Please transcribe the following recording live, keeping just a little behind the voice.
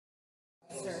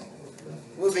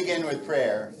We'll begin with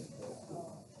prayer.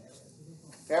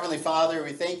 Heavenly Father,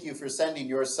 we thank you for sending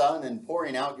your Son and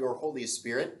pouring out your Holy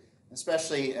Spirit,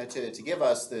 especially to give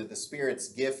us the Spirit's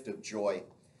gift of joy.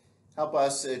 Help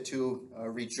us to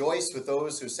rejoice with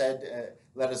those who said,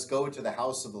 let us go to the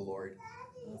house of the Lord.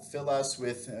 Fill us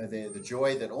with the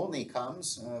joy that only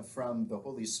comes from the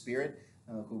Holy Spirit,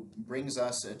 who brings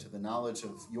us to the knowledge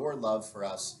of your love for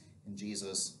us in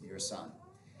Jesus, your Son.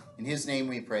 In his name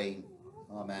we pray.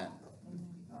 Amen.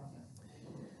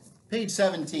 Page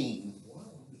 17.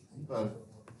 A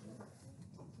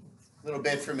little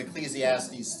bit from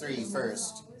Ecclesiastes 3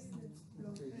 first.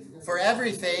 For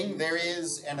everything there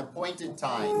is an appointed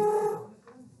time.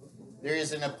 There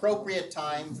is an appropriate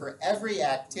time for every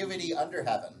activity under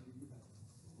heaven.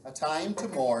 A time to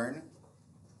mourn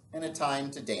and a time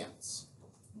to dance.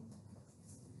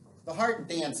 The heart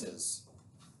dances.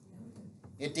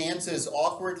 It dances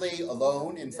awkwardly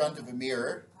alone in front of a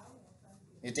mirror.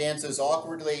 It dances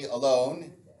awkwardly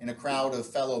alone in a crowd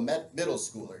of fellow middle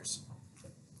schoolers.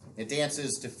 It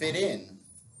dances to fit in,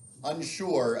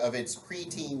 unsure of its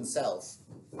preteen self.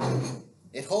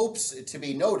 It hopes to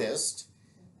be noticed,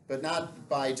 but not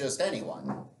by just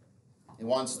anyone. It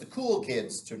wants the cool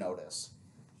kids to notice,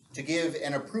 to give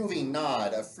an approving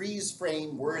nod, a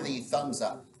freeze-frame-worthy thumbs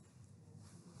up.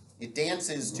 It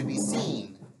dances to be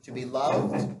seen, to be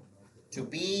loved, to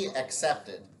be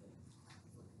accepted.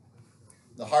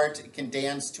 The heart can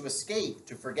dance to escape,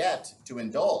 to forget, to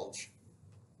indulge.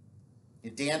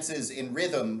 It dances in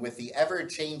rhythm with the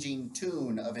ever-changing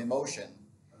tune of emotion.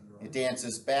 It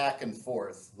dances back and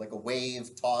forth like a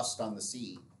wave tossed on the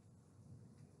sea.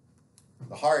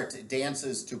 The heart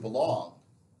dances to belong.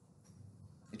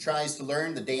 It tries to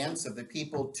learn the dance of the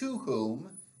people to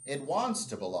whom it wants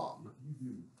to belong.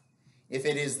 If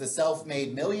it is the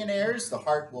self-made millionaires, the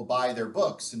heart will buy their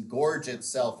books and gorge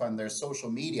itself on their social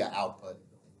media output.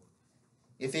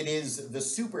 If it is the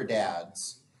super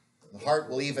dads, the heart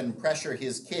will even pressure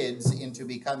his kids into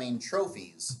becoming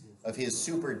trophies of his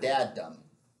super daddom.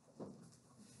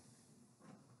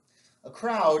 A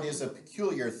crowd is a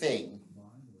peculiar thing.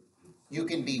 You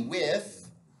can be with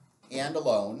and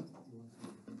alone,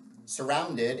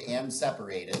 surrounded and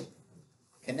separated,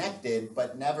 connected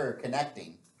but never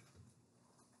connecting.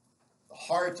 The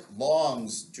heart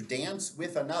longs to dance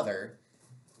with another,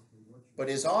 but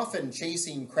is often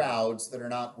chasing crowds that are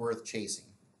not worth chasing.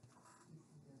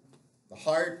 The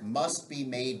heart must be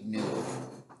made new.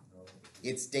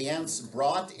 Its dance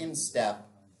brought in step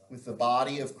with the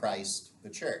body of Christ, the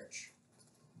church.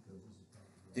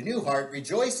 The new heart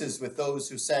rejoices with those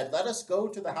who said, let us go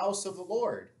to the house of the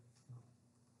Lord.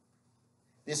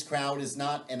 This crowd is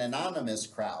not an anonymous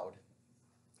crowd.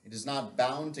 It is not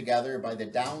bound together by the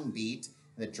downbeat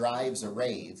that drives a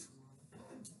rave.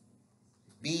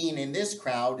 Being in this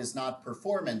crowd is not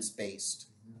performance-based.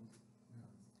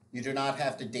 You do not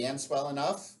have to dance well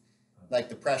enough, like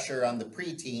the pressure on the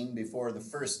preteen before the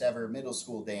first ever middle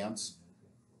school dance.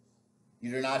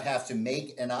 You do not have to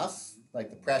make enough,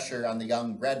 like the pressure on the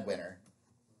young breadwinner.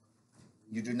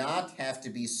 You do not have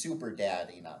to be super dad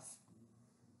enough.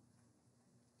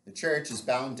 The church is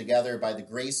bound together by the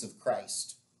grace of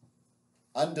Christ.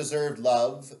 Undeserved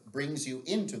love brings you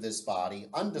into this body.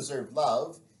 Undeserved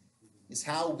love is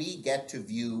how we get to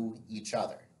view each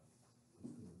other.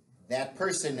 That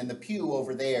person in the pew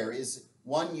over there is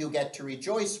one you get to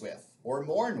rejoice with, or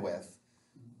mourn with,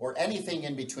 or anything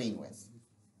in between with.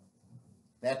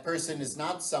 That person is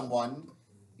not someone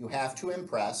you have to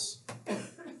impress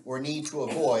or need to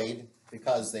avoid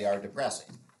because they are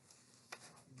depressing.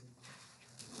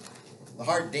 The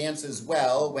heart dances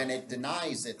well when it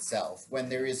denies itself, when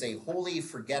there is a holy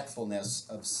forgetfulness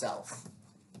of self.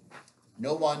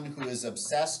 No one who is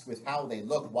obsessed with how they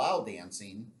look while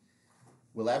dancing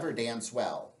will ever dance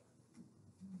well.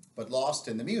 But lost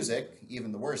in the music,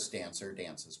 even the worst dancer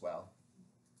dances well.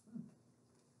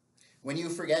 When you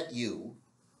forget you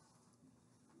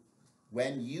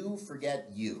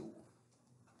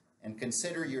and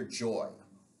consider your joy,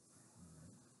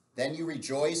 then you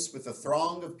rejoice with the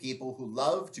throng of people who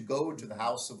love to go to the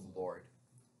house of the Lord.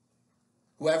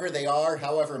 Whoever they are,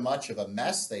 however much of a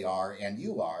mess they are, and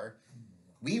you are,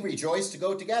 we rejoice to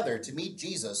go together to meet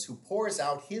Jesus, who pours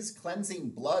out his cleansing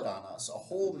blood on us, a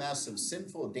whole mess of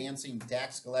sinful dancing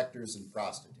tax collectors and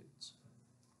prostitutes.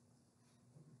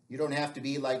 You don't have to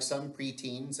be like some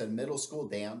preteens and middle school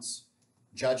dance,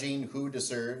 judging who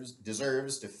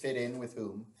deserves to fit in with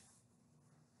whom.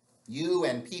 You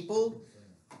and people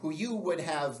who you would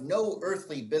have no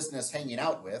earthly business hanging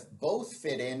out with both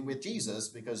fit in with Jesus,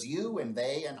 because you and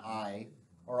they and I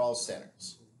are all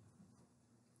sinners.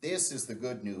 This is the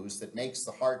good news that makes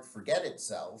the heart forget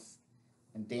itself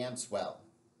and dance well.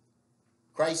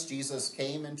 Christ Jesus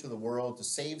came into the world to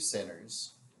save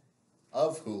sinners,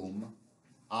 of whom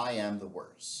I am the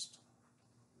worst.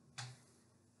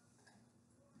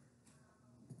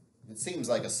 It seems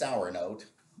like a sour note,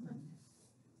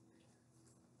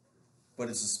 but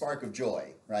it's a spark of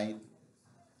joy, right?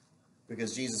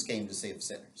 Because Jesus came to save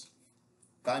sinners.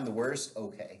 If I'm the worst,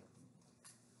 okay.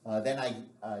 Then I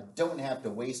don't have to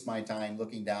waste my time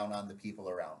looking down on the people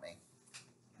around me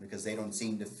because they don't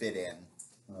seem to fit in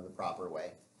the proper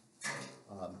way.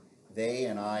 They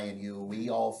and I and you, we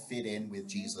all fit in with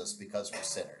Jesus because we're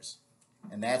sinners.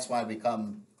 And that's why we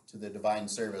come to the divine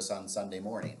service on Sunday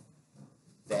morning.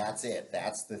 That's it.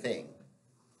 That's the thing.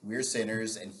 We're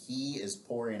sinners, and he is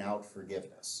pouring out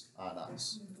forgiveness on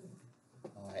us.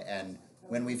 And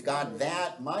when we've got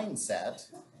that mindset,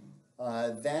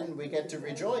 then we get to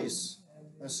rejoice.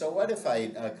 So what if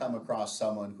I come across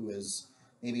someone who has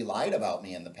maybe lied about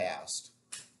me in the past?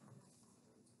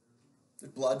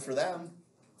 There's blood for them.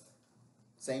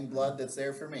 Same blood that's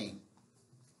there for me.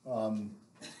 When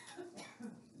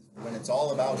it's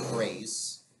all about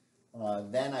grace,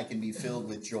 then I can be filled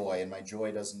with joy, and my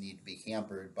joy doesn't need to be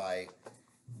hampered by,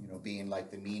 being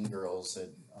like the mean girls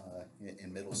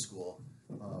in middle school,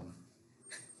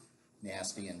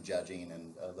 nasty and judging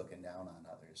and looking down on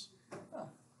others.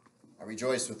 I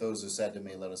rejoice with those who said to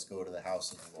me, "Let us go to the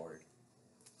house of the Lord."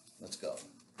 Let's go.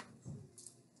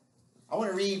 I want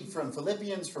to read from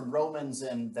Philippians, from Romans,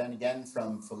 and then again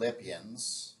from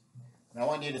Philippians. And I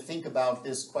want you to think about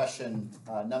this question,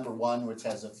 number one, which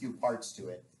has a few parts to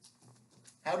it.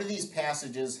 How do these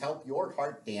passages help your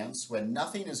heart dance when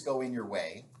nothing is going your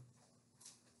way,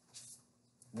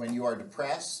 when you are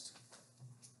depressed,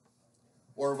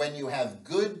 or when you have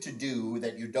good to do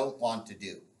that you don't want to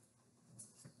do?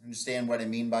 Understand what I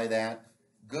mean by that?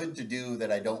 Good to do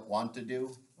that I don't want to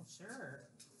do. Well, sure.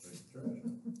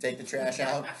 Take the trash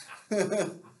out.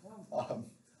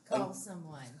 Call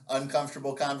someone.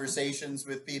 Uncomfortable conversations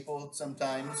with people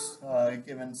sometimes,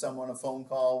 giving someone a phone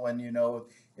call when you know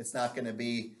it's not going to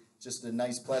be just a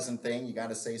nice, pleasant thing. You got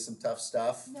to say some tough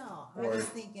stuff. No, I was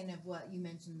thinking of what you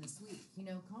mentioned this week.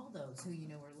 Call those who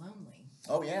are lonely.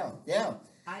 Oh, yeah, yeah.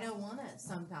 I don't want it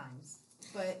sometimes,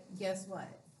 but guess what?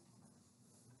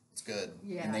 It's good.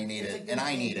 Yeah, and they need it's a it, good and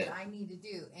I thing need that it. I need to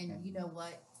do, and you know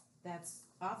what? That's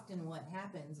often what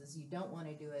happens is you don't want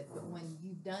to do it, but when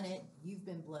you've done it, you've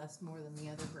been blessed more than the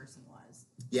other person was.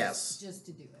 Yes. Just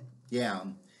to do it. Yeah.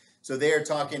 So they're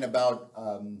talking about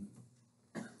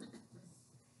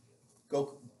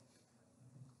go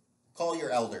call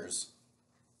your elders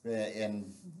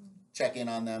and check in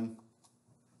on them,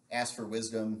 ask for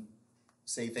wisdom,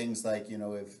 say things like,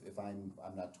 if I'm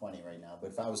not 20 right now,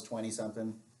 but if I was 20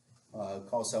 something,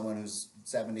 call someone who's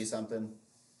 70 something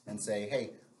and say,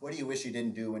 "Hey, what do you wish you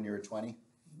didn't do when you were 20?"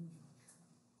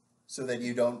 So that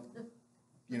you don't,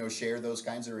 share those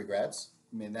kinds of regrets.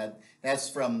 I mean,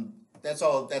 that's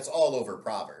all over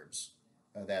Proverbs,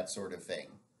 that sort of thing.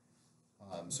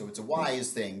 So it's a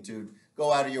wise thing to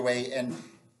go out of your way, and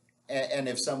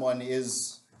if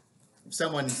someone's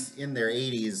in their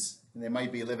 80s, and they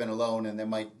might be living alone, and they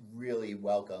might really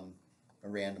welcome a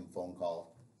random phone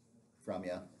call from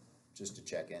you just to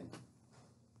check in.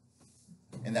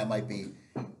 And that might be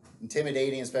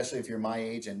intimidating, especially if you're my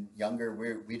age and younger.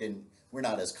 We're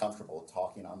not as comfortable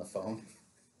talking on the phone.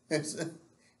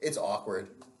 It's awkward.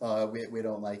 We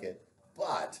don't like it,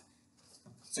 but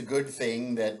it's a good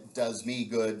thing that does me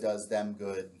good, does them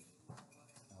good.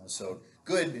 So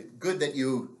good that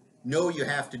you know you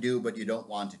have to do, but you don't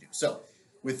want to do. So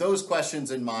with those questions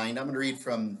in mind, I'm going to read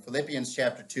from Philippians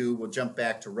chapter 2. We'll jump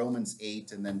back to Romans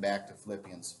 8 and then back to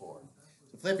Philippians 4.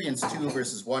 So Philippians 2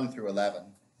 verses 1 through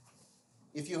 11.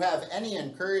 If you have any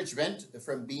encouragement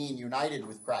from being united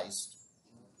with Christ,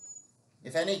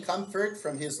 if any comfort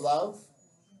from his love,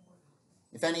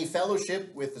 if any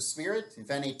fellowship with the Spirit,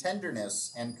 if any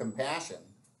tenderness and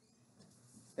compassion,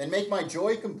 then make my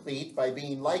joy complete by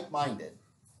being like-minded,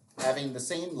 having the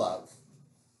same love,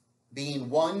 being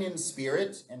one in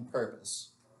spirit and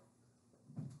purpose.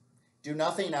 Do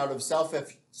nothing out of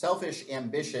selfish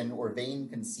ambition or vain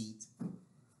conceit,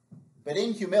 but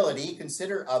in humility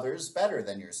consider others better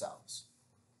than yourselves.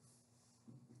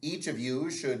 Each of you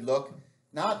should look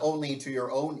not only to your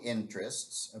own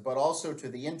interests, but also to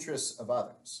the interests of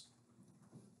others.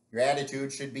 Your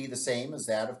attitude should be the same as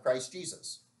that of Christ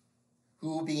Jesus,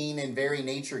 who, being in very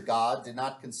nature God, did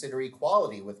not consider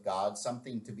equality with God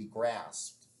something to be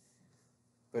grasped,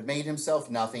 but made himself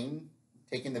nothing,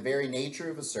 taking the very nature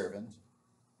of a servant,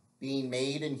 being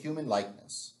made in human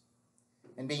likeness,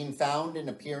 and being found in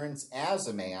appearance as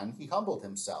a man, he humbled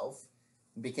himself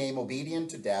and became obedient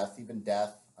to death, even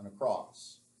death on a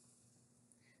cross.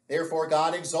 Therefore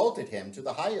God exalted him to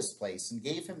the highest place and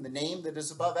gave him the name that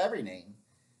is above every name,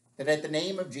 that at the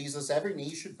name of Jesus every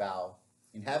knee should bow,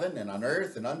 in heaven and on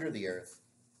earth and under the earth,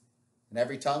 and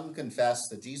every tongue confess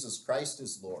that Jesus Christ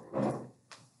is Lord,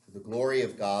 to the glory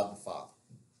of God the Father.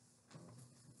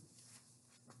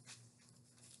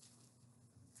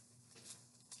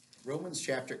 Romans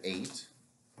chapter 8.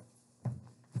 The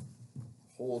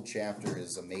whole chapter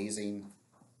is amazing.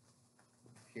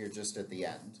 Here just at the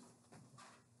end.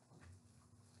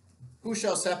 Who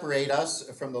shall separate us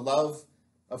from the love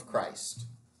of Christ?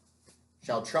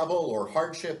 Shall trouble or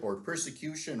hardship or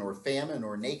persecution or famine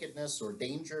or nakedness or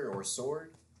danger or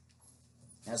sword?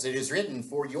 As it is written,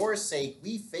 for your sake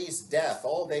we face death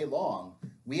all day long.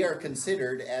 We are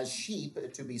considered as sheep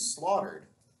to be slaughtered.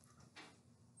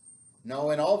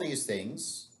 No, in all these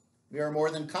things we are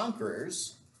more than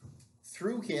conquerors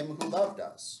through him who loved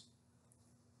us.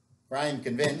 For I am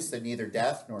convinced that neither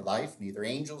death nor life, neither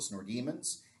angels nor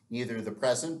demons, neither the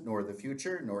present nor the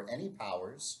future, nor any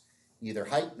powers, neither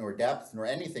height nor depth, nor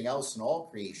anything else in all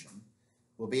creation,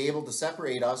 will be able to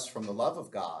separate us from the love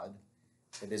of God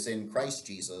that is in Christ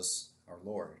Jesus our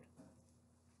Lord.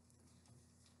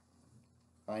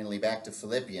 Finally, back to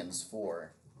Philippians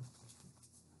 4.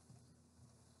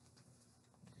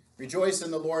 Rejoice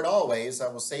in the Lord always. I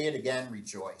will say it again,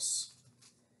 rejoice.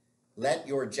 Let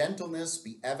your gentleness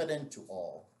be evident to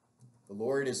all. The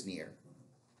Lord is near.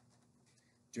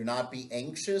 Do not be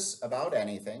anxious about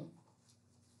anything,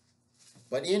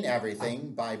 but in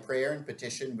everything, by prayer and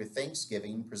petition with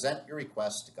thanksgiving, present your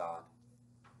requests to God.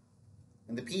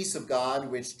 And the peace of God,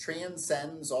 which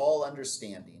transcends all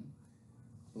understanding,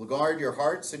 will guard your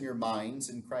hearts and your minds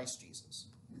in Christ Jesus.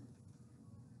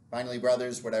 Finally,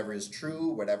 brothers, whatever is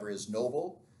true, whatever is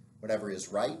noble, whatever is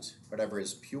right, whatever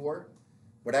is pure,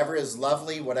 whatever is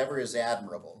lovely, whatever is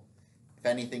admirable, if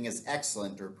anything is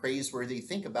excellent or praiseworthy,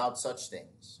 think about such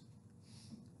things.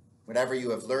 Whatever you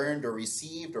have learned or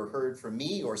received or heard from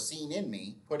me or seen in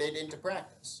me, put it into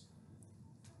practice.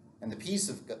 And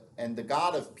the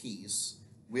God of peace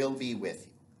will be with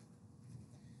you.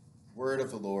 Word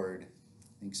of the Lord.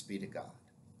 Thanks be to God.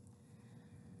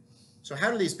 So how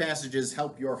do these passages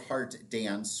help your heart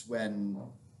dance when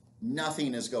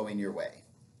nothing is going your way?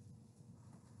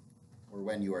 Or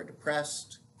when you are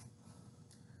depressed?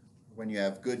 Or when you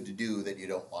have good to do that you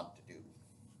don't want to do?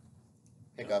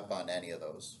 Pick up on any of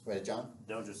those. Go ahead, John.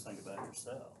 Don't just think about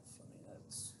yourself. I mean,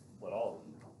 that's what all of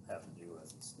them have to do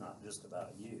with. It's not just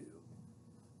about you.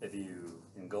 If you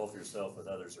engulf yourself with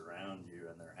others around you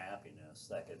and their happiness,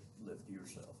 that could lift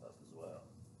yourself up as well.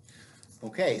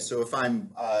 Okay, so if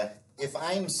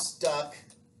I'm stuck,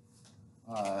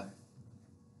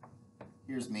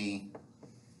 here's me.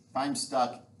 If I'm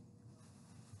stuck,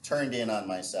 turned in on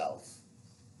myself,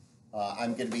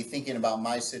 I'm going to be thinking about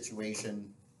my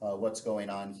situation, what's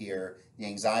going on here. The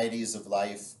anxieties of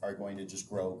life are going to just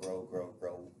grow.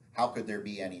 How could there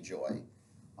be any joy?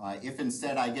 If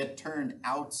instead I get turned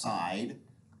outside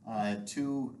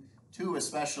to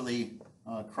especially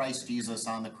Christ Jesus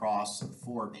on the cross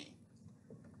for me,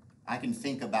 I can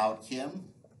think about him,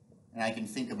 and I can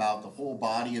think about the whole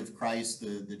body of Christ,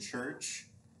 the church.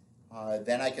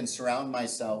 Then I can surround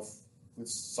myself with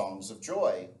songs of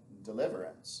joy and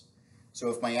deliverance. So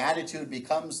if my attitude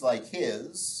becomes like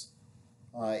his,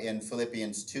 in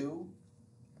Philippians 2,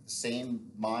 the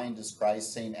same mind as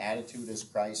Christ, same attitude as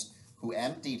Christ, who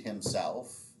emptied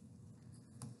himself,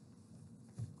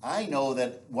 I know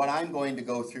that what I'm going to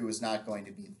go through is not going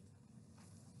to be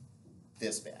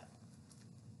this bad.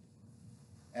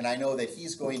 And I know that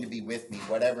he's going to be with me,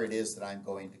 whatever it is that I'm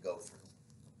going to go through.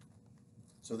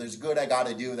 So there's good I got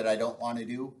to do that I don't want to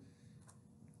do.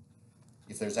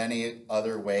 If there's any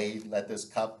other way, let this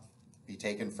cup be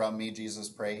taken from me, Jesus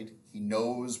prayed. He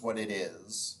knows what it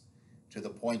is, to the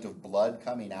point of blood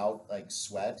coming out like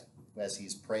sweat as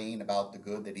he's praying about the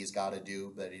good that he's got to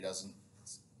do, but he doesn't.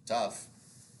 It's tough.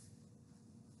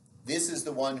 This is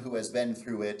the one who has been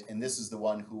through it, and this is the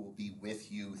one who will be with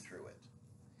you through it.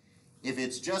 If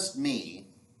it's just me,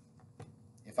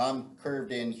 if I'm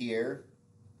curved in here,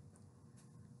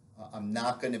 I'm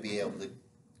not going to be able to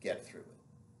get through it.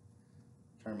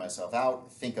 Turn myself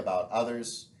out, think about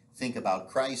others, think about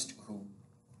Christ who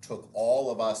took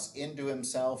all of us into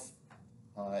himself,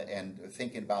 and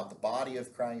thinking about the body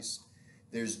of Christ.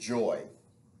 There's joy,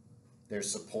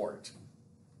 there's support,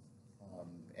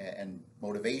 and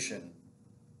motivation.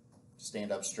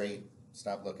 Stand up straight,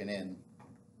 stop looking in,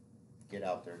 get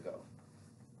out there, go.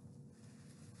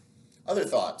 Other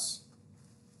thoughts?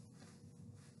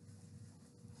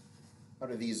 How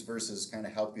do these verses kind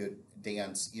of help you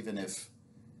dance, even if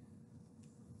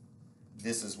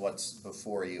this is what's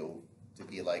before you, to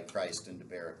be like Christ and to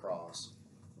bear a cross.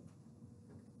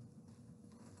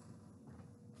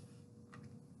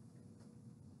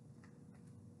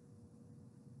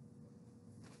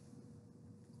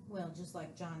 Well, just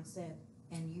like John said,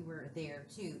 and you were there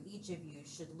too, each of you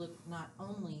should look not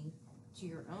only to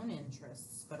your own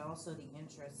interests, but also the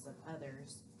interests of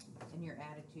others, and your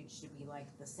attitude should be like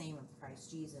the same of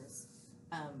Christ Jesus.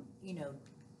 You know,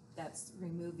 that's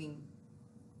removing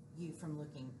you from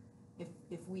looking,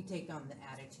 if we take on the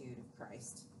attitude of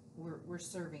Christ, we're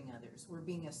serving others, we're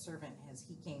being a servant as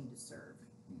he came to serve,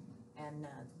 and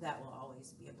that will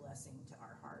always be a blessing to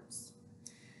our hearts,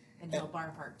 and help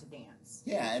our heart to dance.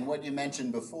 Yeah, and what you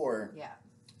mentioned before, Yeah.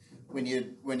 when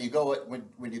you go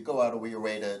out of your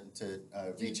way to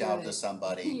reach out to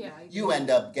somebody, Yeah, you end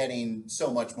up getting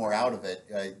so much more out of it.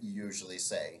 You usually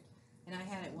say. And I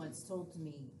had it once told to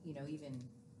me, you know, even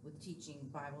with teaching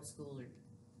Bible school or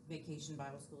vacation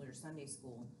Bible school or Sunday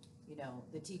school, you know,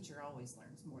 the teacher always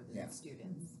learns more than Yeah. the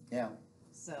students. Yeah.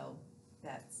 So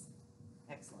that's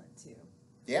excellent too.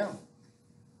 Yeah.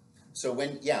 So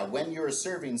when you're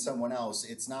serving someone else,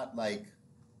 it's not like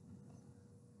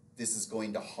this is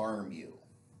going to harm you.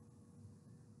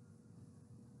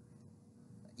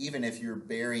 Even if you're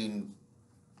bearing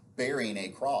a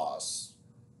cross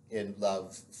in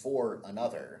love for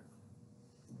another,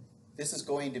 this is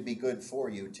going to be good for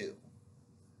you too.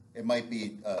 It might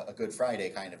be a Good Friday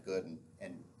kind of good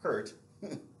and hurt,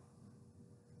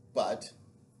 but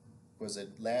was it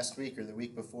last week or the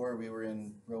week before we were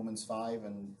in Romans 5,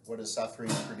 and what does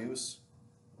suffering produce?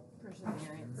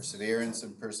 Perseverance. Perseverance,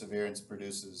 and perseverance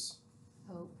produces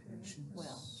Hope.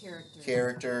 Well, character.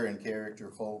 character, and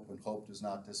character hope, and hope does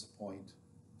not disappoint.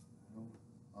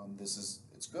 It's good.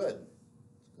 It's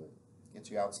good.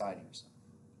 Gets you outside of yourself.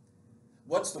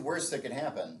 What's the worst that could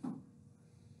happen?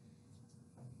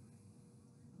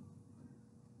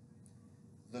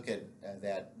 Look at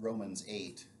that Romans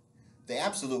 8. The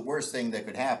absolute worst thing that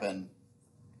could happen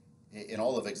in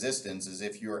all of existence is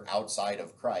if you're outside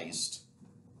of Christ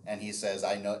and he says,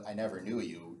 I never knew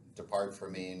you, depart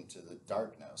from me into the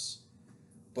darkness.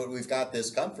 But we've got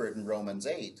this comfort in Romans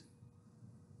 8.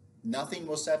 Nothing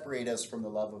will separate us from the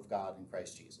love of God in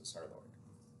Christ Jesus our Lord.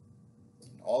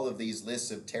 All of these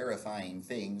lists of terrifying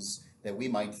things that we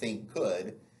might think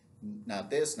could, not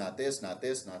this, not this, not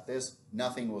this, not this,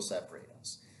 nothing will separate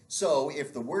us. So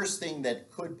if the worst thing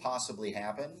that could possibly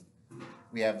happen,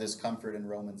 we have this comfort in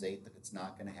Romans 8 that it's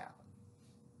not going to happen.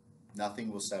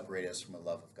 Nothing will separate us from the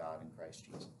love of God in Christ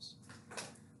Jesus.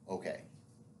 Okay,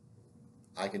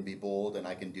 I can be bold and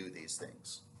I can do these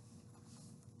things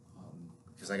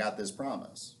because I got this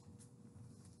promise.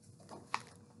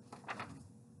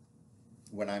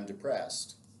 When I'm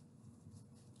depressed,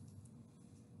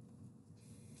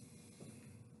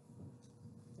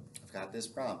 I've got this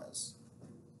promise.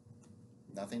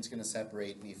 Nothing's going to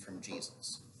separate me from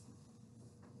Jesus.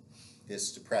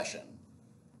 This depression,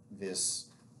 this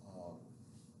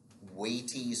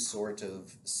weighty sort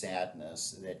of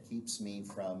sadness that keeps me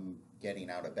from getting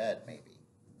out of bed, maybe.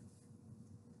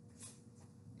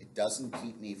 It doesn't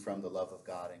keep me from the love of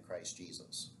God in Christ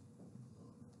Jesus.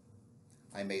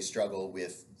 I may struggle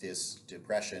with this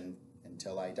depression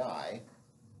until I die.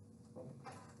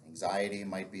 Anxiety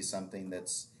might be something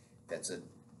that's a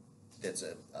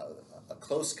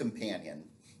close companion,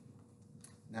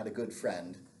 not a good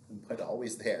friend, but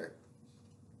always there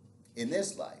in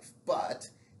this life. But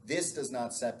this does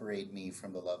not separate me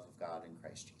from the love of God in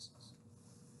Christ Jesus.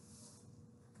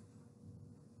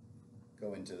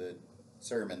 Go into the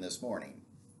sermon this morning.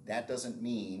 That doesn't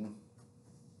mean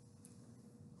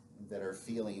that our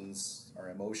feelings, our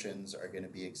emotions are going to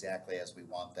be exactly as we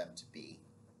want them to be.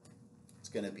 It's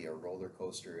going to be a roller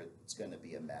coaster. It's going to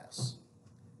be a mess.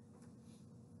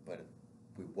 But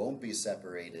we won't be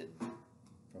separated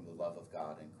from the love of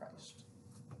God in Christ.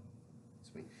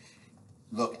 So we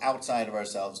look outside of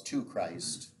ourselves to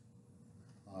Christ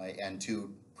and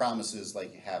to promises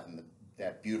like you have in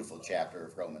that beautiful chapter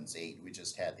of Romans 8. We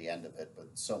just had the end of it, but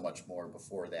so much more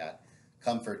before that.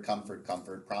 Comfort, comfort,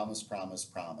 comfort, promise, promise,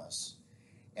 promise.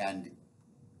 And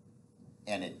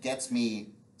it gets me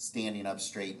standing up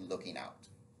straight and looking out,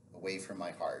 away from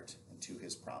my heart and to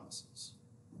his promises.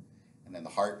 And then the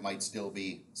heart might still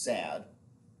be sad.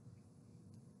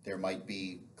 There might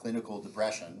be clinical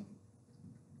depression,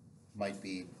 might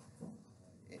be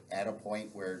at a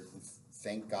point where,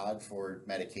 thank God for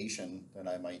medication that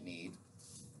I might need,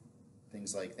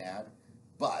 things like that.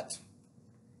 But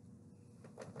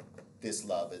this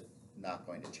love is not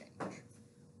going to change.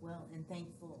 Well, and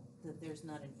thankful that there's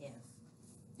not an if.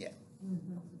 Yeah.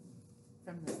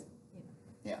 From the,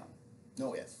 Yeah,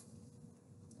 no if.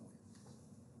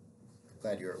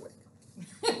 Glad you're awake.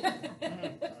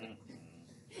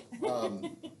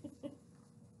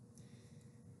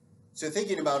 So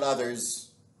thinking about others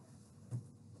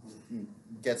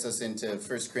gets us into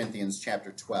 1 Corinthians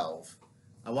chapter 12.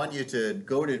 I want you to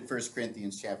go to 1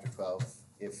 Corinthians chapter 12.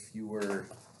 If you were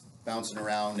bouncing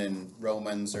around in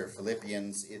Romans or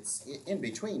Philippians, it's in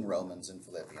between Romans and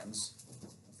Philippians.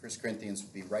 1 Corinthians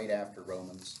would be right after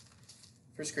Romans.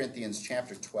 1 Corinthians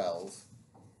chapter 12.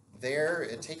 There,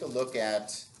 take a look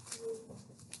at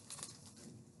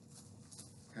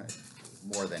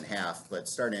more than half, but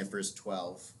starting at verse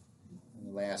 12,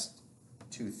 the last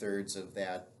 2/3 of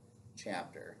that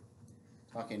chapter,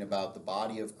 talking about the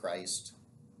body of Christ,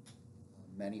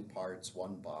 many parts,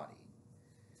 one body.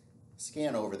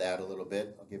 Scan over that a little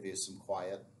bit. I'll give you some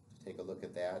quiet. Take a look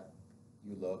at that.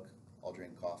 You look. I'll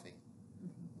drink coffee.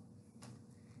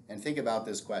 And think about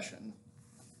this question.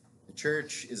 The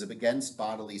church is against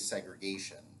bodily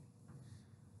segregation.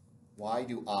 Why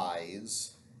do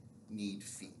eyes need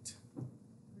feet?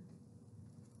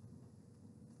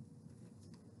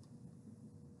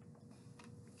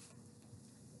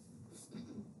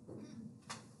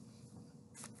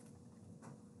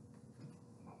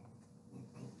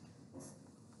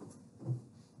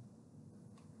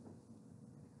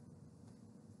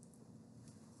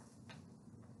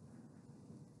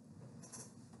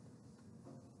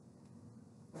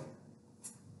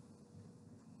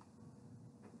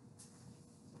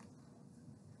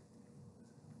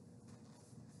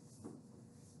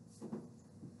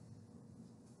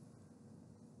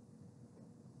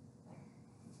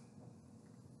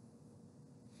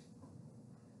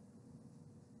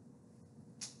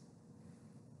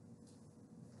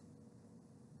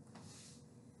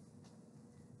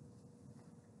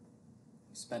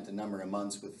 Spent a number of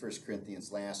months with 1 Corinthians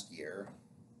last year,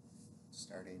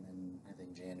 starting in, I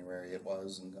think, January it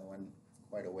was, and going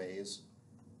quite a ways.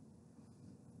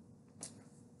 You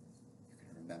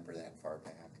can remember that far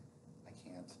back. I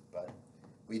can't, but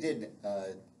we did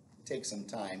take some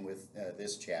time with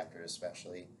this chapter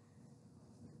especially.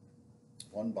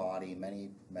 One body,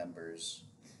 many members.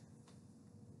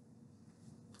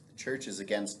 The church is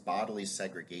against bodily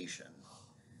segregation.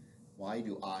 Why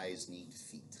do eyes need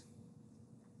feet?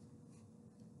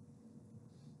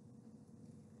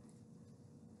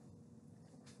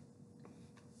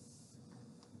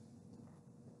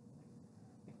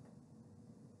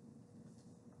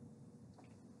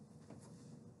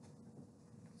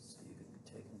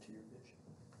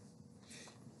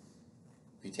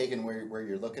 Be taken where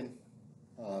you're looking,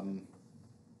 in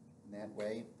that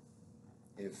way.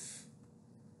 If,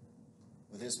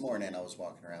 well, this morning I was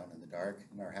walking around in the dark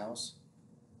in our house,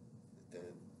 the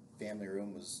family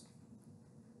room was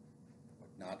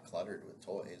not cluttered with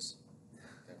toys.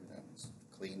 It was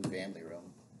a clean family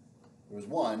room. There was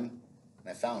one, and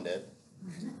I found it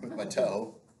with my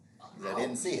toe, because I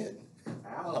didn't see it.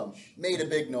 Made a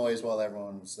big noise while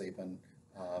everyone was sleeping.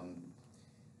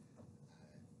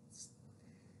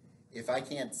 If I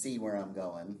can't see where I'm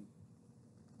going,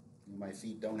 my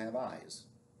feet don't have eyes.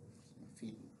 My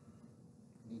feet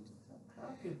need to,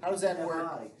 how does that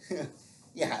work?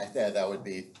 Yeah, that would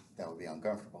be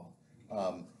uncomfortable.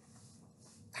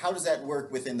 How does that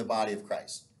work within the body of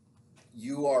Christ?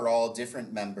 You are all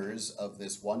different members of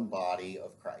this one body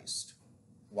of Christ.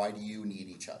 Why do you need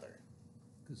each other?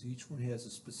 Because each one has a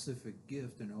specific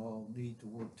gift and all need to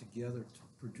work together to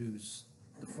produce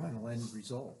the final end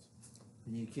result.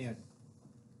 And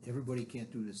everybody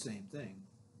can't do the same thing.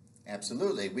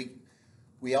 Absolutely.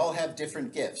 We all have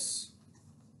different gifts.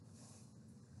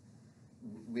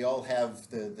 We all have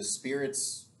the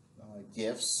Spirit's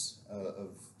gifts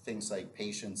of things like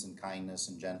patience and kindness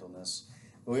and gentleness.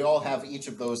 But we all have each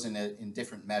of those in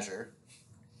different measure.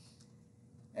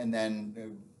 And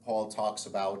then Paul talks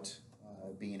about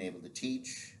being able to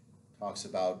teach, talks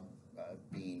about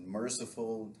being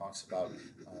merciful, talks about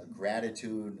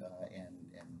gratitude and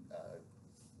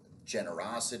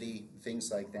generosity,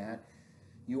 things like that.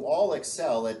 You all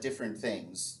excel at different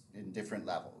things in different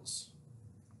levels.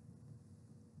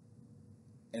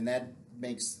 And that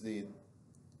makes the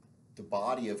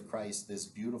body of Christ this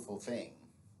beautiful thing,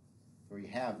 where you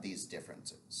have these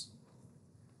differences.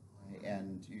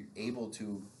 And you're able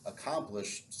to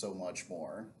accomplish so much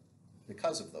more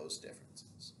because of those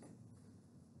differences.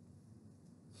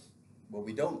 What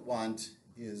we don't want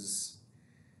is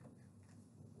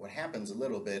what happens a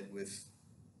little bit with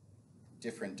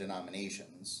different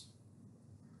denominations,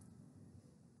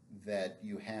 that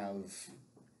you have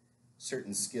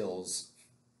certain skills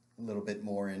a little bit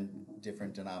more in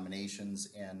different denominations,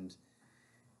 and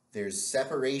there's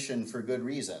separation for good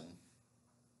reason,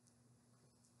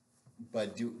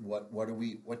 But what do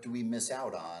we miss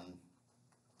out on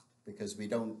because we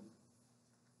don't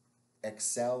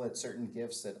excel at certain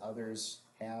gifts that others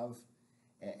have?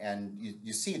 And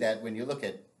you see that when you look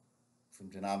at from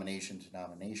denomination to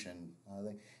denomination,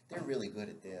 they're really good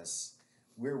at this.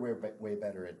 We're way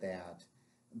better at that.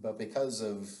 But because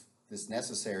of this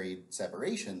necessary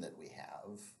separation that we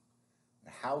have,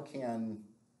 how can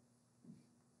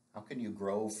you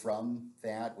grow from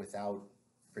that without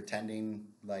pretending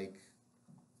like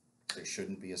there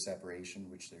shouldn't be a separation,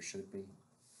 which there should be?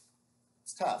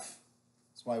 It's tough.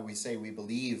 That's why we say we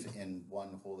believe in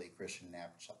one holy Christian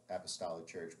apostolic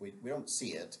church. We don't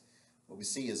see it. What we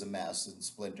see is a mess and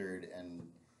splintered, and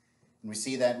we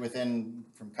see that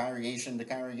from congregation to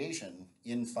congregation,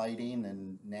 infighting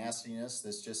and nastiness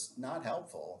that's just not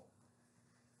helpful.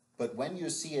 But when you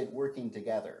see it working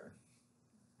together,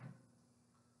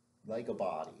 like a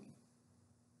body,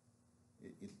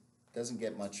 it doesn't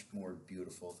get much more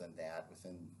beautiful than that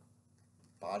within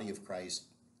the body of Christ,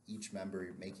 each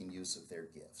member making use of their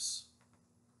gifts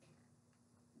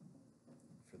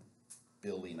for the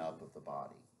building up of the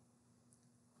body.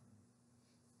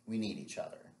 We need each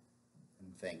other.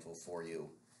 I'm thankful for you.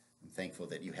 I'm thankful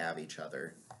that you have each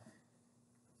other.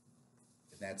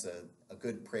 And that's a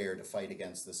good prayer to fight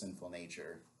against the sinful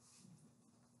nature,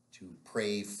 to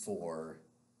pray for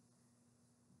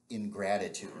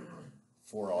ingratitude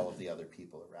for all of the other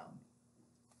people around.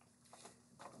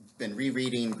 I've been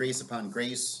rereading Grace Upon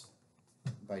Grace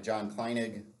by John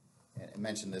Kleinig. I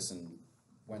mentioned this in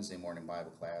Wednesday morning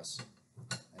Bible class.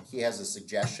 And he has a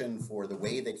suggestion for the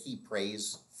way that he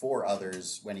prays for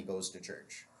others when he goes to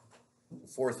church.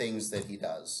 4 things that he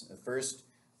does. First,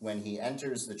 when he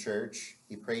enters the church,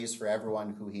 he prays for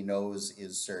everyone who he knows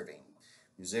is serving.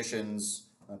 Musicians,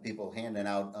 people handing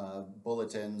out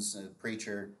bulletins, a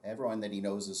preacher, everyone that he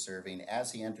knows is serving.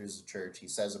 As he enters the church, he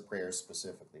says a prayer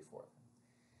specifically for them.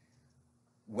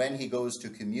 When he goes to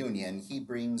communion, he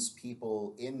brings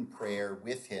people in prayer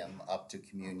with him up to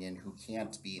communion who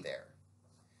can't be there.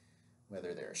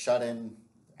 Whether they're shut in,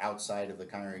 outside of the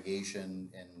congregation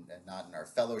and not in our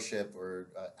fellowship, or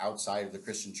outside of the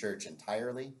Christian church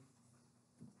entirely,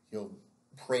 he'll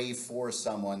pray for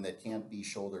someone that can't be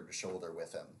shoulder to shoulder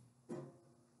with him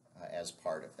as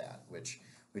part of that, which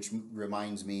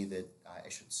reminds me that I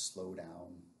should slow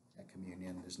down at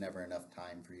communion. There's never enough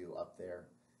time for you up there.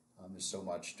 There's so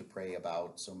much to pray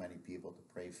about, so many people to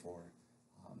pray for.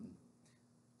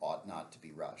 Ought not to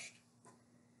be rushed.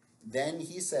 Then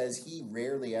he says he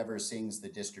rarely ever sings the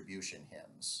distribution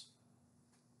hymns,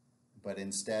 but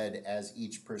instead, as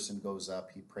each person goes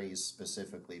up, he prays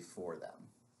specifically for them.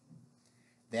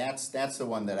 That's the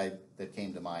one that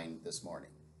came to mind this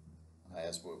morning,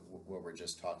 as what we're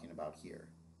just talking about here.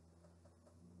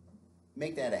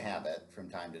 Make that a habit from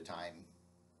time to time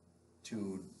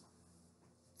to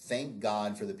thank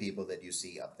God for the people that you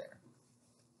see up there,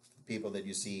 the people that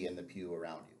you see in the pew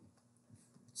around you.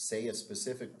 Say a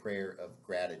specific prayer of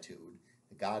gratitude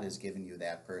that God has given you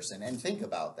that person, and think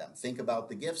about them. Think about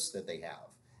the gifts that they have,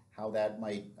 how that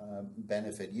might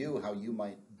benefit you, how you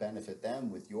might benefit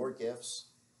them with your gifts.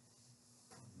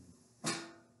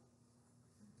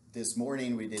 This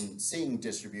morning we didn't sing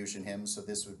distribution hymns, so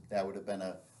that would have been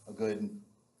a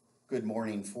good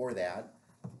morning for that.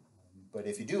 But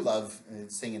if you do love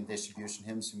singing distribution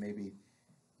hymns, maybe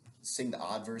sing the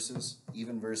odd verses,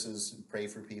 even verses, and pray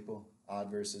for people. Odd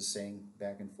verses, sing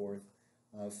back and forth.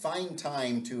 Find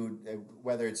time to,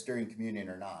 whether it's during communion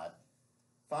or not,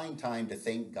 find time to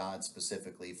thank God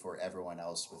specifically for everyone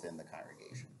else within the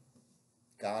congregation.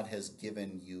 God has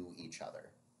given you each other.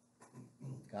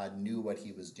 God knew what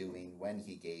he was doing when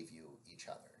he gave you each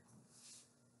other.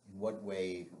 In what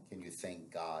way can you thank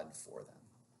God for them?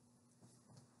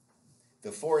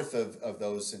 The fourth of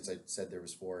those, since I said there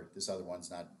was 4, this other one's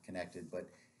not connected, but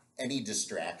any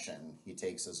distraction he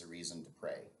takes as a reason to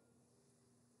pray.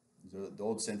 The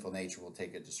old sinful nature will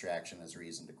take a distraction as a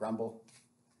reason to grumble.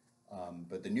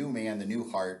 But the new man, the new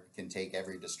heart, can take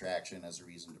every distraction as a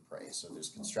reason to pray. So there's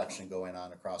construction going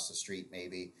on across the street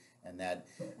maybe, and that...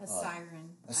 A siren.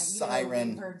 A siren.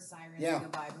 You've heard sirens Yeah. go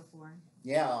by before.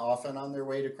 Yeah, often on their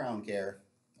way to Crown Care.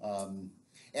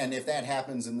 And if that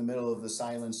happens in the middle of the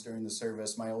silence during the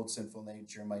service, my old sinful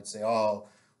nature might say, "Oh,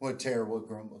 what terrible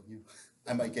grumble."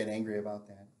 I might get angry about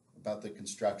that, about the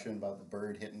construction, about the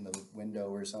bird hitting the window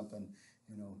or something,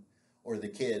 or the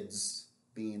kids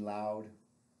being loud.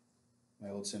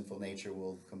 My old sinful nature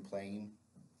will complain.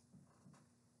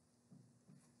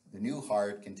 The new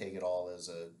heart can take it all as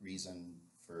a reason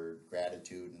for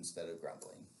gratitude instead of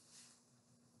grumbling.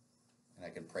 And I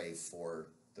can pray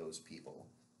for those people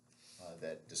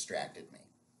that distracted me.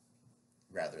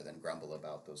 rather than grumble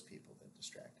about those people that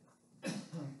distract you.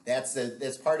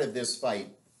 That's part of this fight,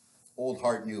 old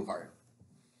heart, new heart.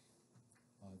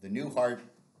 The new heart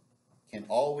can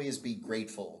always be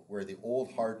grateful where the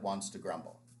old heart wants to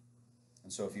grumble.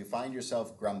 And so if you find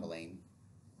yourself grumbling,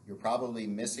 you're probably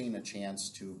missing a chance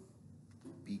to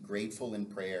be grateful in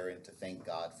prayer and to thank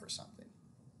God for something.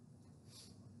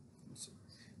 It's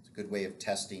a good way of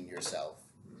testing yourself.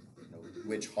 You know,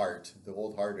 which heart, the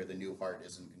old heart or the new heart,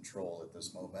 is in control at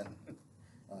this moment.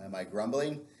 Am I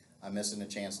grumbling? I'm missing a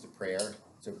chance to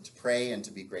to pray and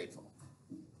to be grateful.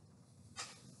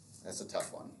 That's a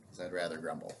tough one, because I'd rather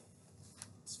grumble.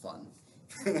 It's fun.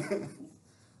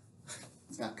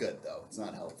 It's not good, though. It's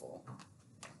not helpful.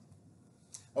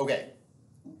 Okay.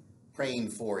 Praying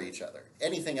for each other.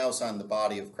 Anything else on the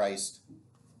body of Christ?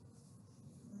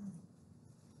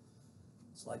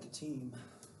 It's like a team.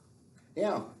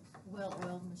 Yeah.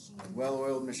 Well-oiled machine.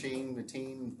 Well-oiled machine, the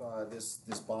team, this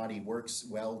body works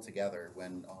well together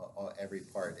when every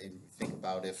part. And think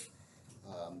about if,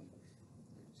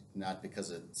 not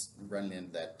because it's running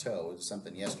into that toe, it was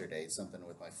something yesterday, something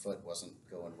with my foot wasn't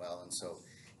going well, and so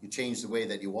you change the way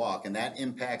that you walk, and that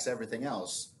impacts everything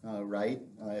else, right?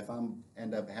 If I'm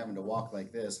end up having to walk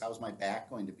like this, how's my back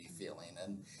going to be feeling?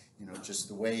 And you know, just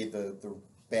the way the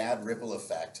bad ripple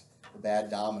effect, the bad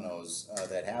dominoes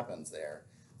that happens there,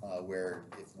 where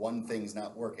if one thing's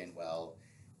not working well,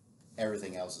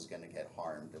 everything else is going to get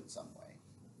harmed in some way.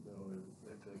 No,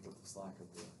 they pick up the slack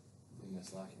of the thing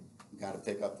that's lacking. You got to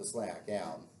pick up the slack,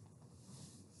 yeah.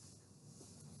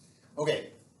 Okay,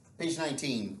 page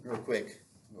 19, real quick,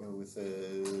 with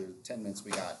the 10 minutes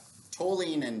we got.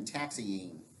 Tolling and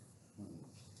taxiing.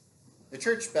 The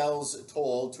church bells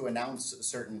toll to announce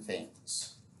certain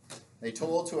things. They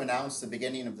toll to announce the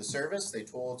beginning of the service. They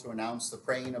toll to announce the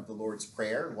praying of the Lord's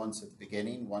Prayer, once at the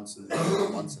beginning, once at the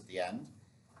middle, once at the end.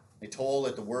 They toll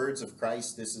at the words of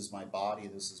Christ, "This is my body,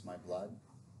 this is my blood."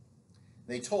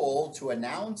 They toll to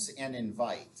announce and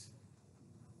invite.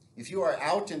 If you are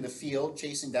out in the field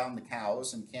chasing down the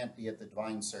cows and can't be at the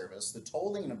divine service, the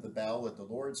tolling of the bell at the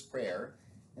Lord's Prayer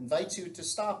invites you to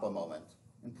stop a moment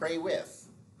and pray with,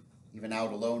 even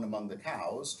out alone among the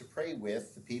cows, to pray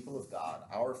with the people of God,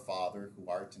 our Father who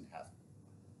art in heaven.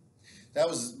 That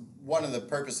was one of the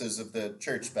purposes of the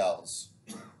church bells.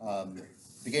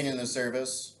 Beginning of the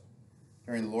service,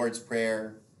 during the Lord's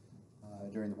Prayer,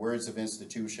 during the words of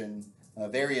institution,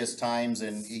 various times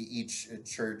in each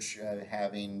church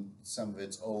having some of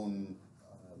its own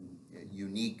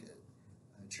unique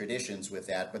traditions with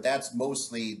that, but that's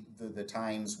mostly the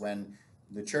times when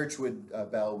the church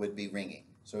bell would be ringing.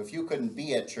 So if you couldn't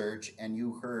be at church and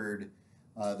you heard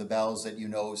the bells that you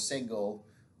know single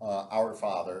Our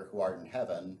Father who art in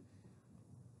heaven,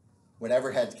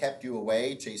 whatever had kept you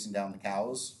away, chasing down the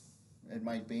cows, it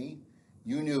might be,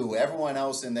 you knew everyone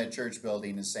else in that church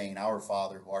building is saying, Our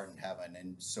Father who art in heaven.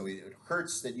 And so it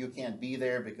hurts that you can't be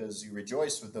there because you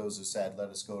rejoice with those who said, let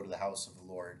us go to the house of the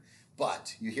Lord.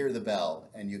 But you hear the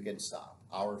bell and you can stop.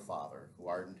 Our Father who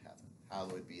art in heaven,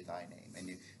 hallowed be thy name. And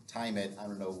you time it, I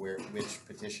don't know which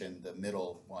petition, the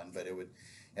middle one, but it would,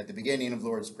 at the beginning of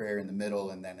Lord's Prayer, in the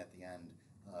middle, and then at the end.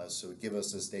 So give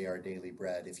us this day our daily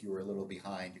bread. If you were a little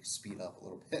behind, you could speed up a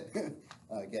little bit,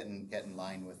 get in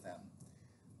line with them.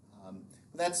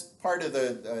 That's part of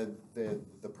the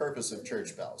purpose of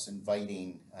church bells,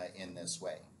 inviting in this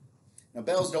way. Now,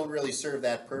 bells don't really serve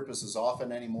that purpose as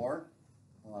often anymore.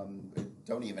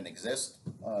 Don't even exist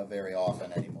very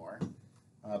often anymore.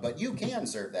 But you can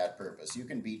serve that purpose. You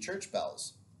can be church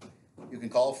bells. You can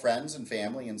call friends and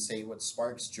family and say what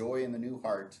sparks joy in the new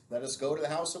heart. Let us go to the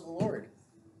house of the Lord.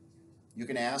 You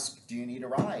can ask, do you need a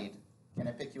ride? Can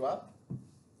I pick you up?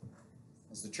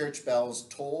 As the church bells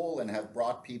toll and have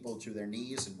brought people to their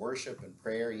knees in worship and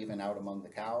prayer, even out among the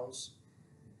cows,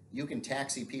 you can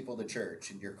taxi people to church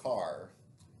in your car,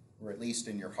 or at least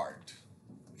in your heart,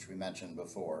 which we mentioned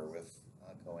before with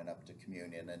going up to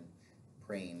communion and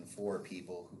praying for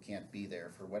people who can't be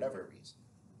there for whatever reason.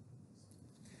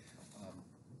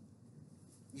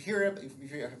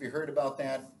 Have you heard about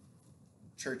that?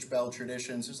 Church bell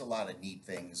traditions? There's a lot of neat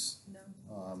things.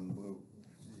 No.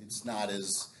 It's not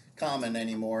as common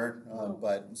anymore,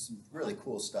 but some really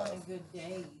cool stuff. On a good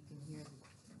day, you can hear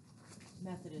the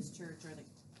Methodist church or the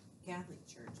Catholic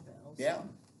church bells.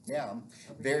 Yeah.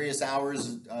 Various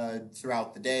hours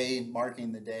throughout the day,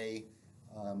 marking the day,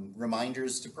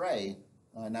 reminders to pray,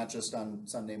 not just on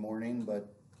Sunday morning,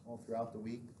 but all throughout the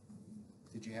week.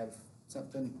 Did you have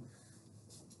something?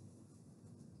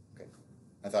 Okay.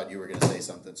 I thought you were going to say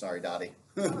something. Sorry, Dottie.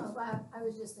 Oh, I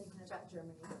was just thinking about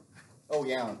Germany. Oh,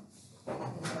 yeah.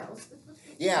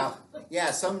 Yeah,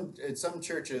 some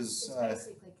churches, It's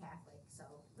basically Catholic, so.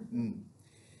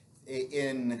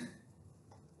 In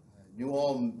New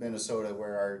Ulm, Minnesota,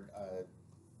 where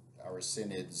our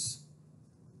synod's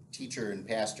teacher and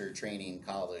pastor training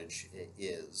college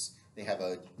is, they have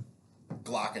a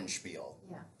glockenspiel.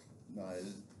 Yeah.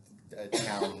 A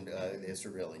town, it's a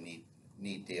really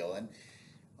neat deal,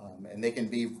 and they can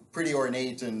be pretty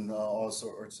ornate and all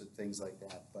sorts of things like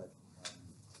that,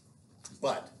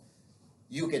 but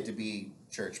you get to be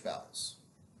church bells.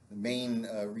 The main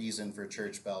reason for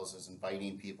church bells is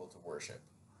inviting people to worship,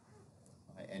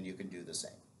 and you can do the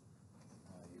same.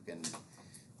 You can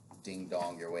ding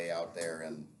dong your way out there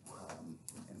and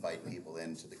invite people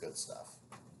into the good stuff.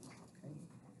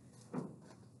 Okay.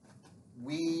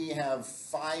 We have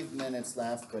 5 minutes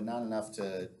left, but not enough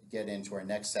to get into our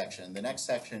next section. The next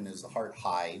section is the heart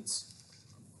hides.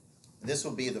 This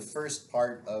will be the first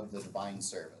part of the divine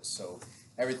service. So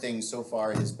everything so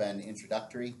far has been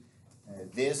introductory.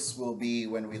 This will be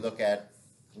when we look at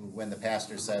when the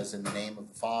pastor says, in the name of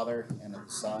the Father, and of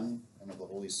the Son, and of the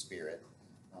Holy Spirit.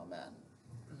 Amen.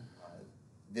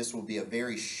 This will be a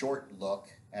very short look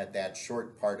at that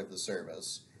short part of the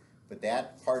service, but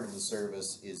that part of the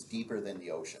service is deeper than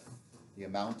the ocean. The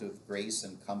amount of grace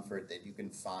and comfort that you can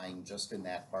find just in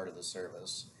that part of the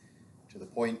service, to the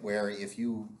point where if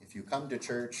you come to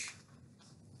church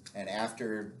and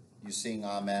after you sing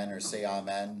amen or say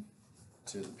amen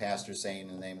to the pastor saying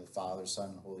in the name of the Father,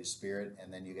 Son, and Holy Spirit,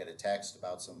 and then you get a text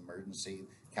about some emergency,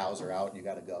 cows are out and you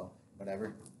gotta go,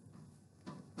 whatever,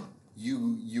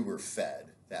 you were fed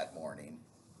that morning.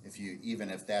 Even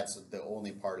if that's the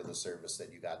only part of the service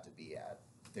that you got to be at.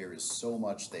 There is so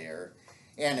much there.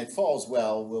 And it falls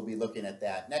well, we'll be looking at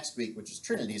that next week, which is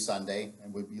Trinity Sunday,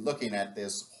 and we'll be looking at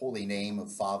this holy name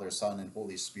of Father, Son, and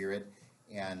Holy Spirit,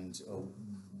 and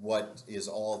what is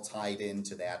all tied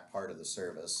into that part of the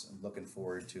service. I'm looking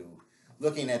forward to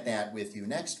looking at that with you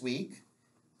next week,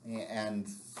 and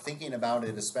thinking about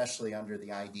it especially under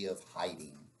the idea of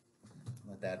hiding.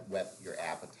 Let that whet your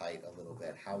appetite a little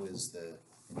bit. How is the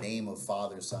name of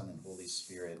Father, Son, and Holy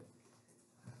Spirit,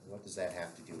 what does that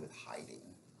have to do with hiding?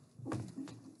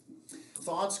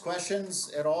 Thoughts,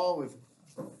 questions at all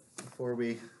before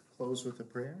we close with a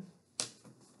prayer?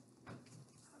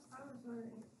 I was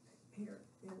wondering here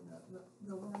in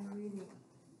the one reading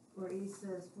where he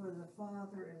says, "For the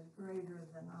Father is greater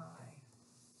than I."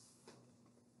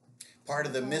 Part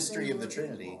of the Thought mystery they of the were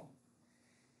Trinity. equal.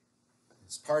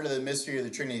 It's part of the mystery of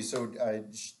the Trinity. So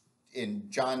in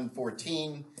John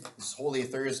 14, this Holy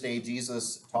Thursday,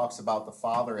 Jesus talks about the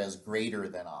Father as greater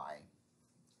than I.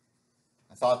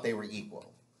 I thought they were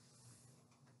equal.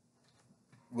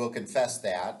 We'll confess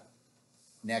that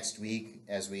next week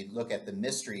as we look at the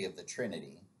mystery of the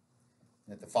Trinity.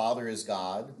 That the Father is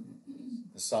God,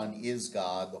 the Son is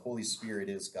God, the Holy Spirit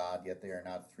is God, yet they are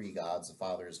not three gods. The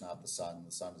Father is not the Son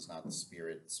is not the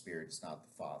Spirit is not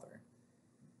the Father.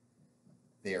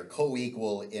 They are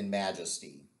co-equal in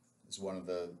majesty, is one of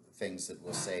the things that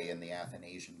we'll say in the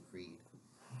Athanasian Creed.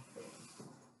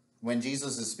 When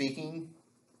Jesus is speaking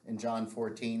in John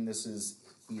 14,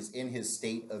 he's in his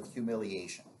state of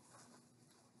humiliation.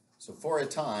 So for a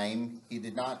time, he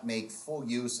did not make full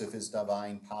use of his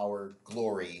divine power,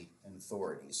 glory, and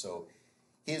authority. So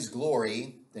his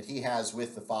glory that he has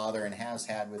with the Father and has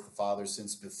had with the Father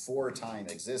since before time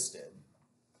existed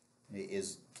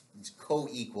he's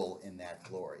co-equal in that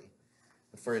glory.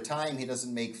 But for a time, he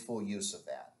doesn't make full use of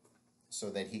that, so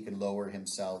that he can lower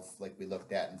himself, like we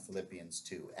looked at in Philippians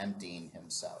 2, emptying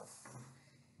himself.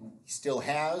 He still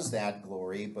has that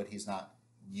glory, but he's not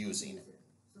using it.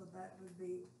 So that would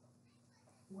be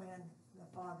when the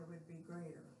Father would be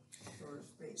greater, so to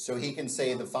speak. So he can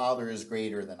say the Father is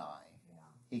greater than I. Yeah.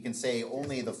 He can say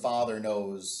only the Father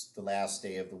knows the last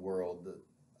day of the world that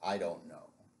I don't know,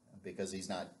 because he's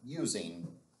not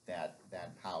using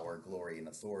that power, glory, and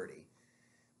authority.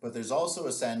 But there's also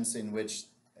a sense in which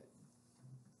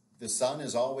the Son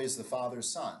is always the Father's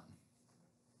Son.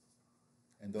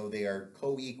 And though they are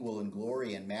co-equal in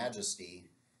glory and majesty,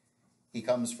 he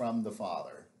comes from the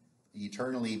Father,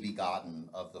 eternally begotten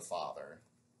of the Father,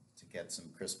 to get some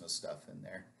Christmas stuff in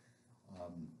there.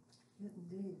 Getting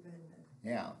deep, isn't it?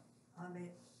 Yeah. I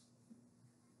mean,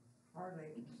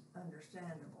 hardly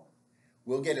understandable.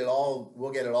 We'll get it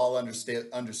all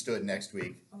understood next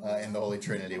week in the Holy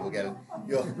Trinity. We'll get it.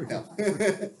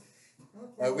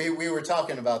 No. We were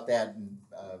talking about that in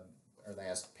our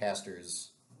last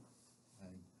pastor's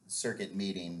circuit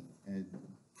meeting,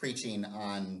 preaching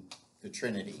on the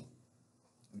Trinity,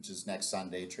 which is next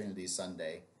Sunday, Trinity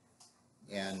Sunday,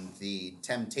 and the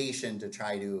temptation to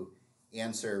try to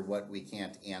answer what we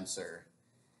can't answer.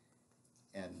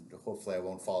 And hopefully I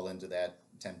won't fall into that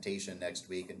temptation next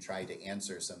week and try to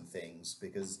answer some things,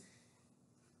 because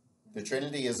the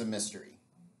Trinity is a mystery.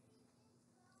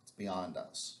 It's beyond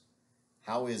us.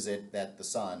 How is it that the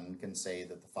Son can say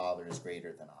that the Father is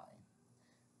greater than I?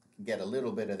 We can get a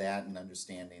little bit of that in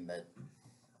understanding that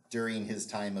during his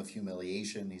time of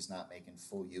humiliation, he's not making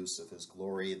full use of his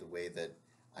glory the way that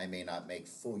I may not make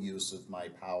full use of my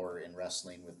power in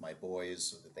wrestling with my boys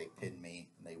so that they pin me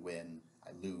and they win.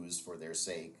 I lose for their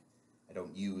sake. I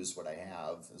don't use what I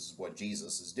have. This is what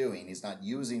Jesus is doing. He's not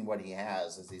using what he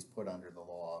has as he's put under the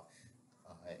law,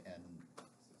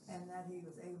 And that he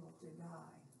was able to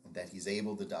die. and that he's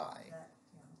able to die. That,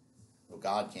 yeah. Well,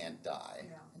 God can't die,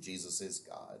 Yeah. and Jesus is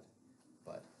God.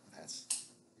 But that's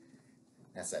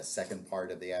that second part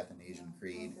of the Athanasian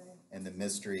Creed, Okay. and the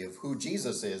mystery of who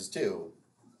Jesus is too,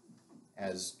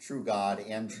 as true God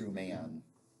and true man,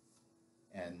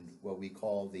 and what we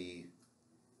call the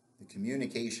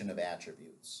communication of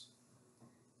attributes.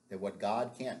 That what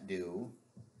God can't do,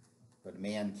 but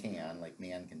man can, like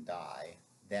man can die,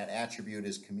 that attribute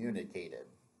is communicated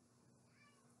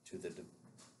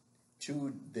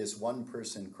to this one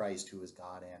person, Christ, who is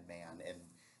God and man. And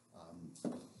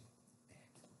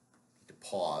to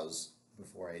pause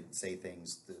before I say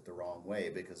things the wrong way,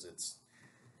 because it's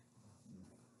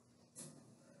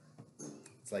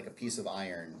like a piece of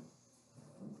iron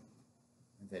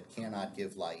that cannot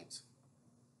give light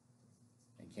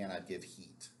and cannot give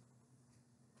heat,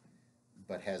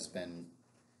 but has been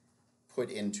put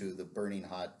into the burning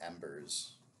hot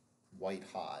embers, white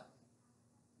hot.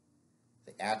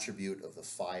 The attribute of the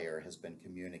fire has been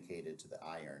communicated to the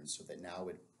iron so that now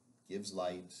it gives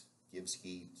light, gives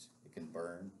heat, it can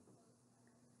burn.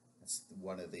 That's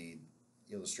one of the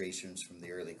illustrations from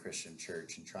the early Christian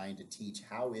church, and trying to teach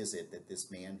how is it that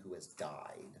this man who has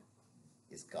died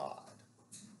is God.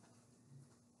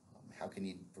 How can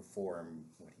he perform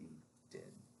what he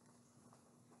did?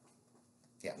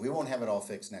 Yeah, we won't have it all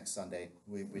fixed next Sunday.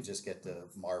 We just get to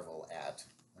marvel at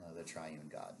the triune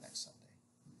God next Sunday.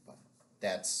 But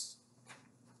that's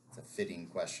a fitting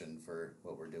question for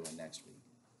what we're doing next week.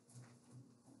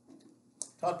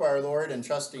 Taught by our Lord and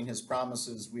trusting his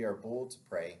promises, we are bold to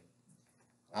pray.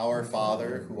 Our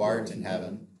Father, who art in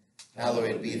heaven,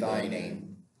 hallowed be thy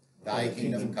name. Thy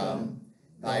kingdom come,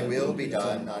 thy will be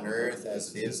done on earth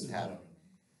as it is in heaven.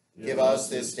 Give us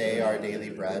this day our daily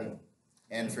bread,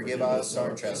 and forgive us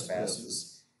our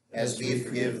trespasses, as we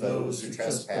forgive those who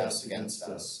trespass against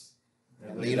us.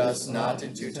 And lead us not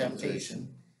into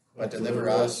temptation, but deliver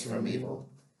us from evil.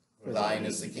 For thine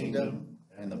is the kingdom,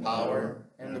 and the power,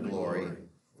 and the glory,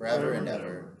 forever and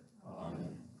ever.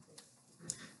 Amen.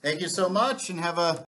 Thank you so much, and have a